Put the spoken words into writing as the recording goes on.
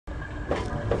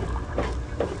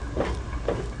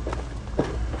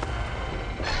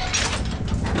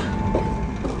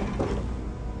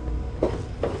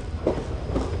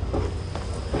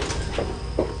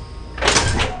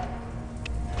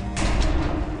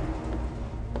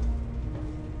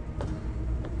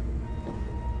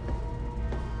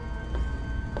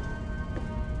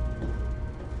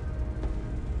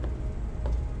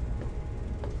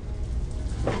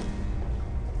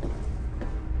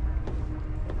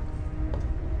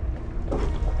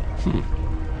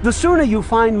The sooner you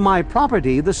find my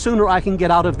property, the sooner I can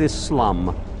get out of this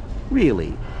slum.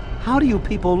 Really, how do you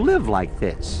people live like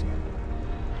this?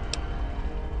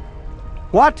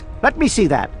 What? Let me see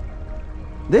that.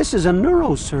 This is a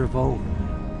neuroservo,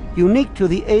 unique to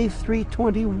the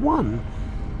A321.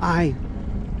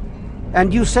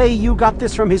 And you say you got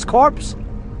this from his corpse?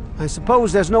 I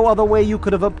suppose there's no other way you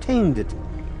could have obtained it.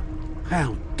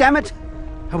 Well, damn it!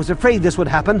 I was afraid this would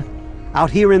happen. Out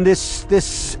here in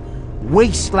this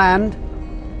wasteland.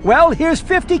 Well, here's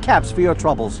 50 caps for your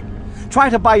troubles. Try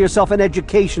to buy yourself an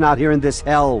education out here in this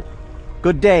hell.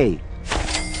 Good day.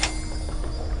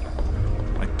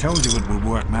 I told you it would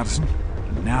work, Madison.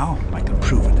 And now I can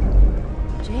prove it.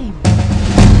 James,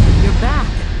 you're back.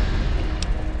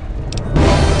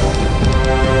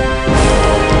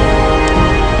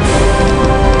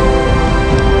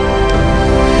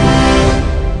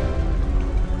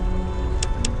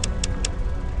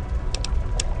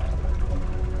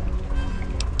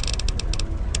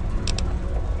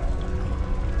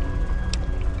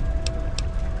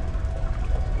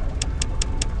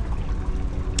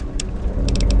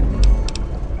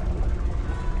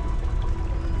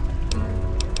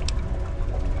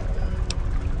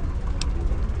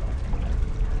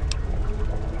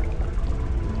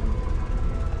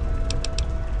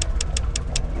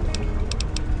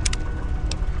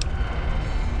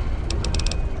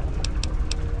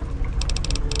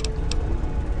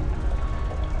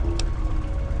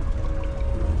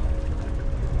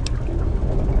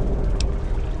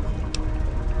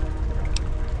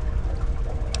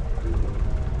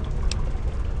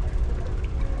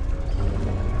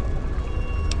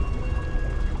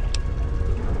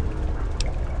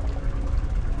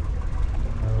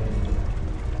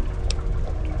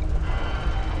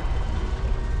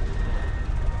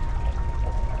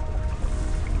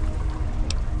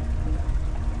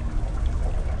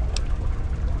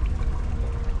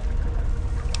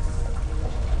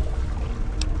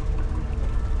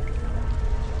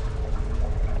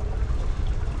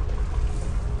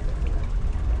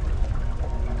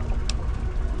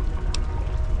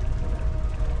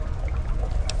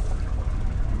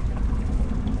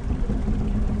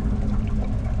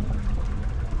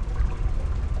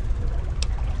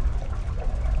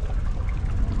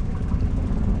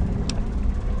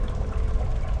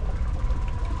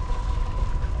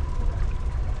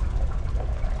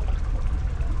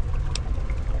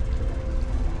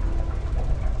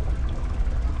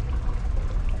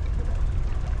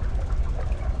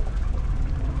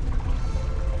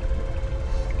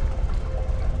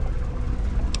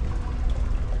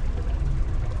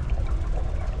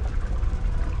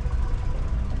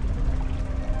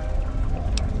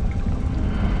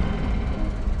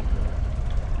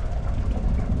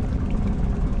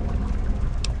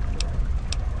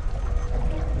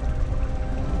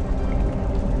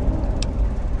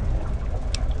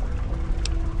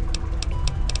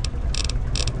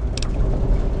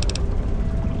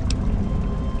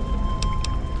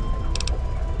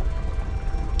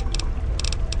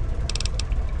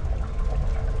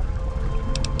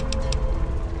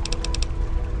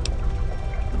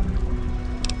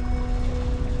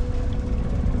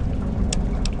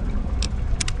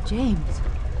 James,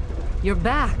 you're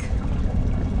back.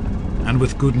 And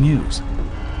with good news.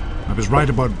 I was right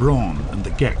about Braun and the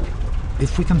Gek.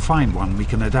 If we can find one, we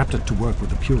can adapt it to work with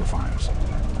the purifiers.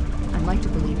 I'd like to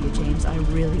believe you, James. I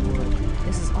really would.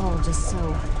 This is all just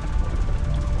so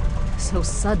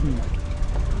sudden.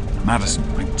 Madison,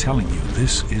 I'm telling you,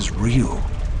 this is real.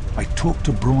 I talked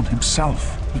to Braun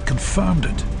himself. He confirmed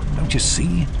it. Don't you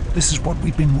see? This is what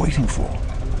we've been waiting for.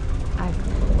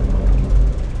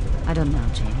 I don't know,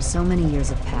 James. So many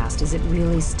years have passed. Is it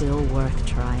really still worth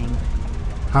trying?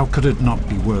 How could it not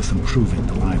be worth improving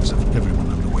the lives of everyone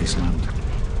in the wasteland?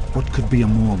 What could be a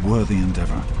more worthy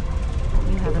endeavor?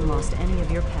 You haven't lost any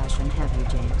of your passion, have you,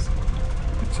 James?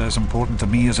 It's as important to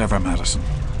me as ever, Madison.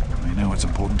 I know it's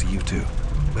important to you too.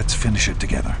 Let's finish it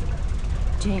together.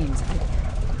 James,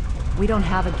 we don't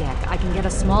have a Gek. I can get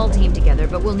a small team together,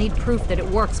 but we'll need proof that it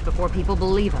works before people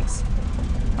believe us.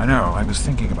 I know, I was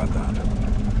thinking about that.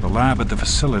 The lab at the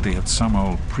facility had some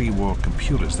old pre-war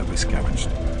computers that we scavenged.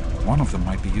 One of them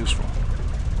might be useful.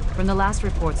 From the last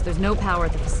reports, there's no power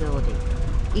at the facility.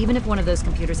 Even if one of those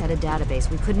computers had a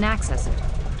database, we couldn't access it.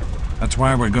 That's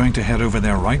why we're going to head over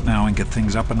there right now and get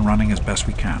things up and running as best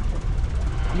we can.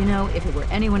 You know, if it were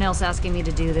anyone else asking me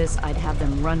to do this, I'd have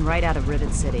them run right out of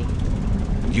Rivet City.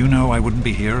 You know I wouldn't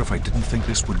be here if I didn't think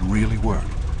this would really work.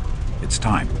 It's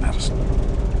time, Madison.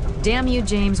 Damn you,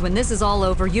 James. When this is all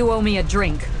over, you owe me a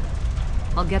drink.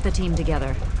 I'll get the team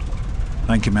together.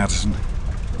 Thank you, Madison.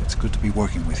 It's good to be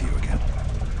working with you again.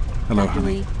 Hello, Dr.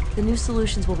 honey. Lee, the new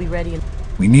solutions will be ready in...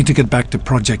 We need to get back to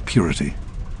Project Purity.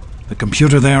 The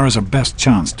computer there is our best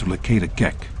chance to locate a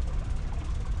Gek.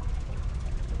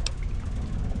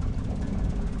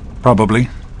 Probably,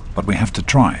 but we have to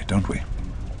try, don't we?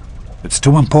 It's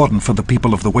too important for the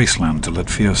people of the wasteland to let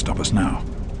fear stop us now.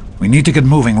 We need to get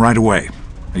moving right away.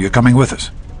 Are you coming with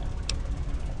us?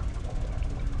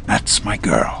 That's my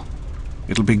girl.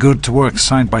 It'll be good to work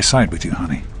side by side with you,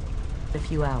 honey. a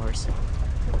few hours.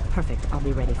 Perfect. I'll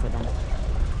be ready for them.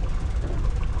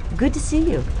 Good to see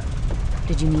you.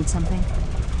 Did you need something?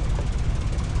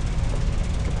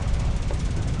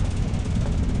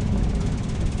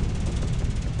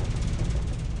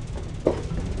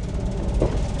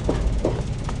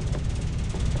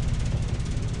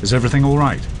 Is everything all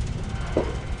right?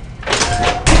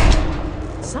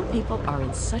 Some people are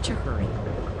in such a hurry.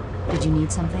 Did you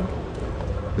need something?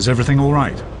 Is everything all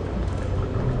right?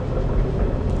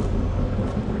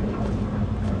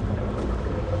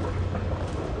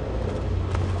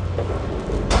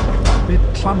 Bit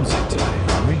clumsy today,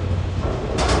 are we?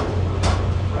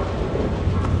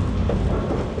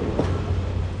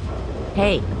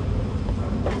 Hey.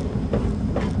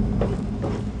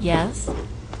 Yes?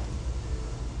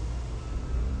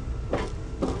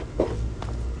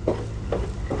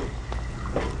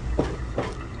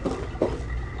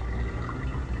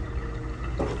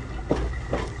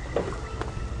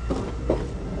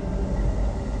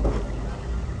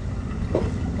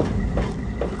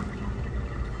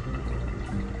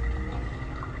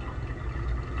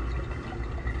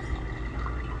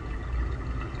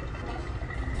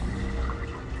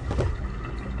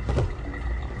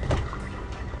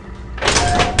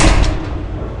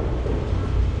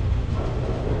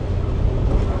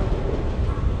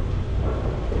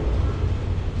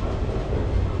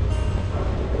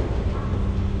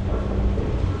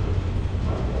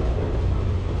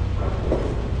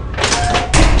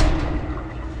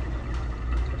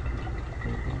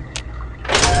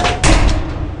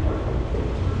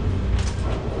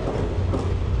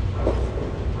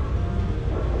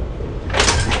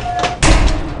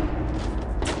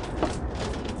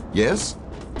 Yes?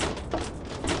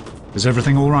 Is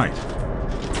everything all right?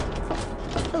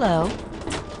 Hello.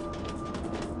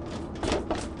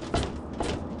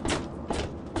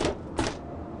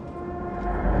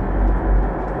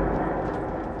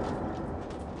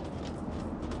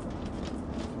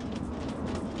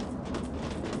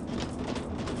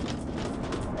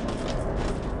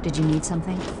 Did you need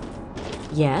something?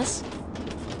 Yes?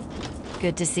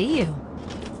 Good to see you.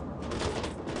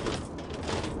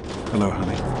 Hello,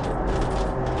 honey.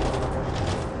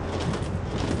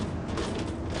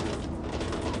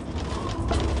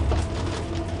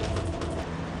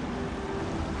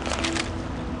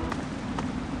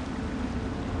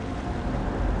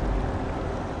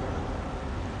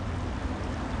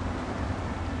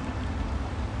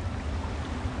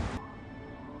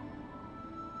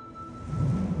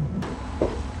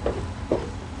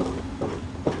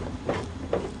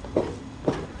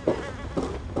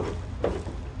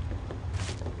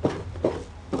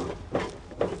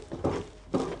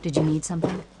 Did you need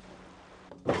something?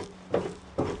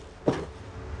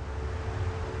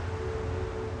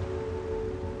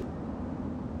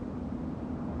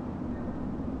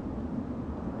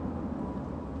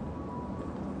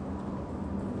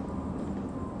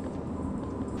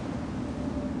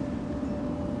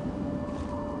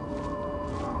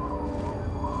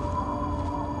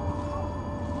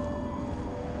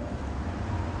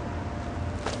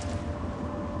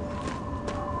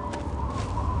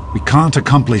 We can't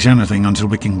accomplish anything until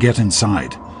we can get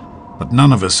inside, but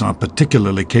none of us are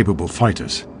particularly capable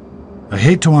fighters. I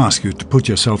hate to ask you to put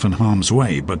yourself in harm's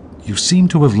way, but you seem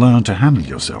to have learned to handle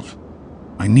yourself.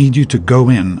 I need you to go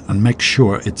in and make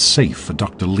sure it's safe for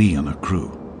Dr. Lee and her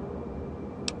crew.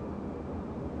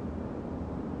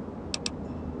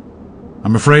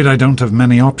 I'm afraid I don't have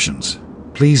many options.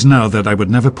 Please know that I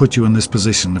would never put you in this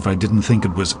position if I didn't think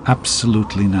it was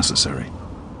absolutely necessary.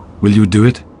 Will you do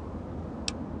it?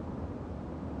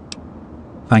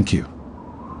 Thank you.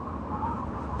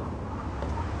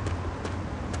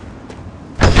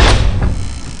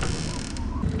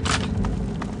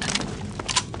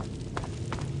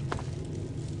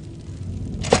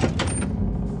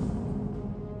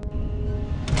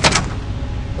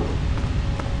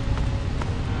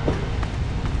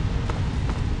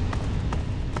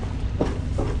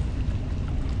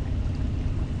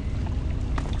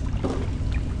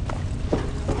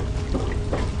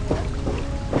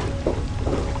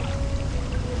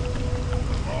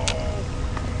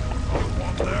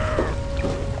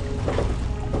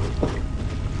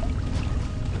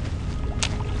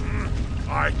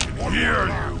 I can hear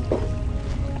you.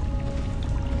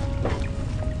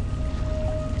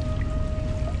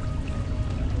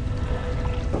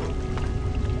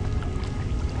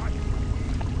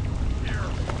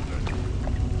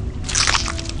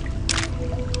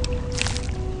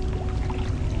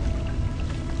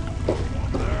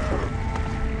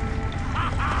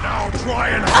 Now try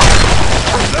and...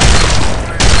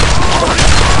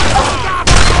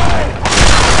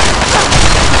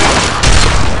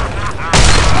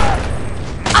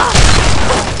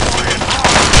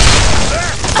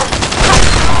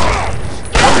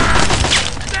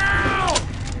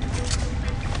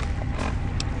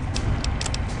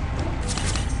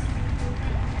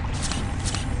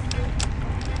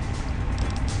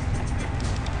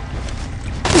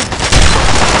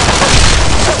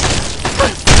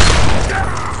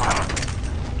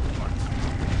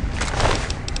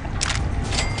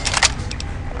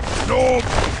 No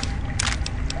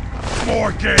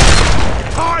more games.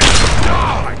 Time to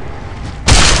die.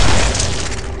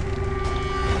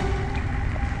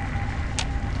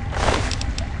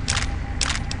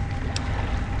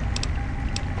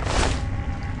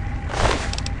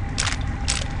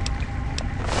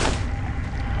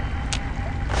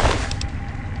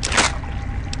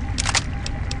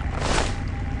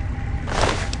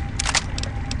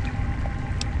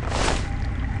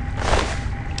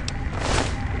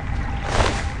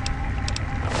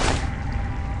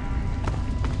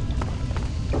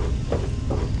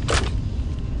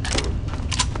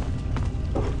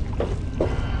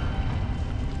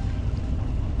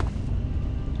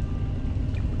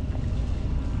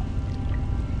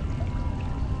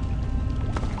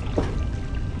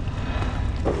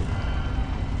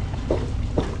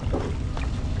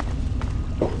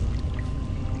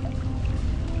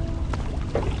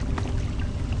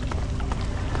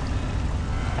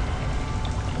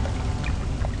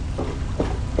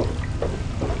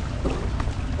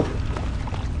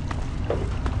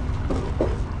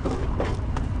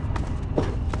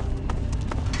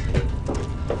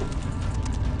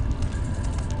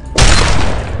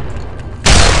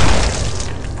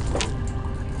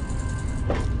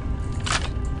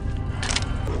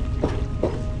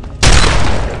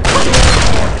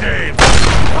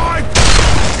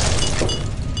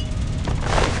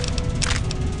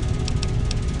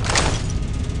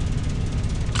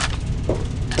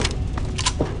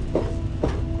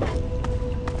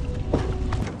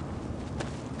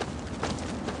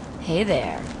 Hey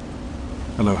there.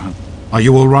 Hello, hon. Are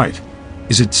you all right?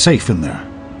 Is it safe in there?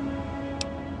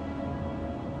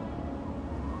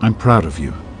 I'm proud of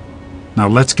you. Now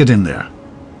let's get in there.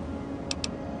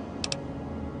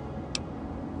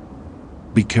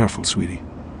 Be careful, sweetie.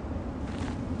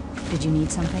 Did you need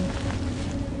something?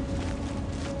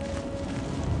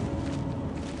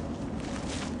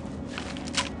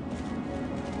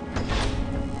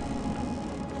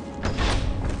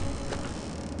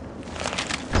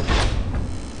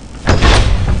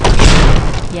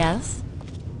 Yes?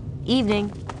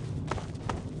 Evening.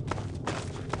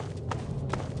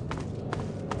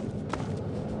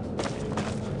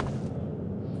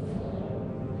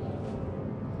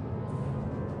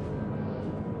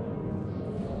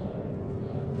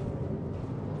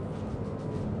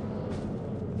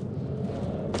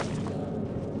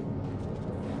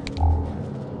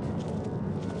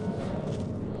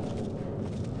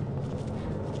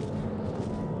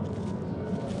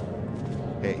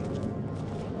 Hey.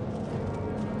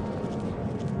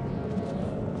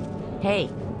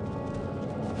 Hey.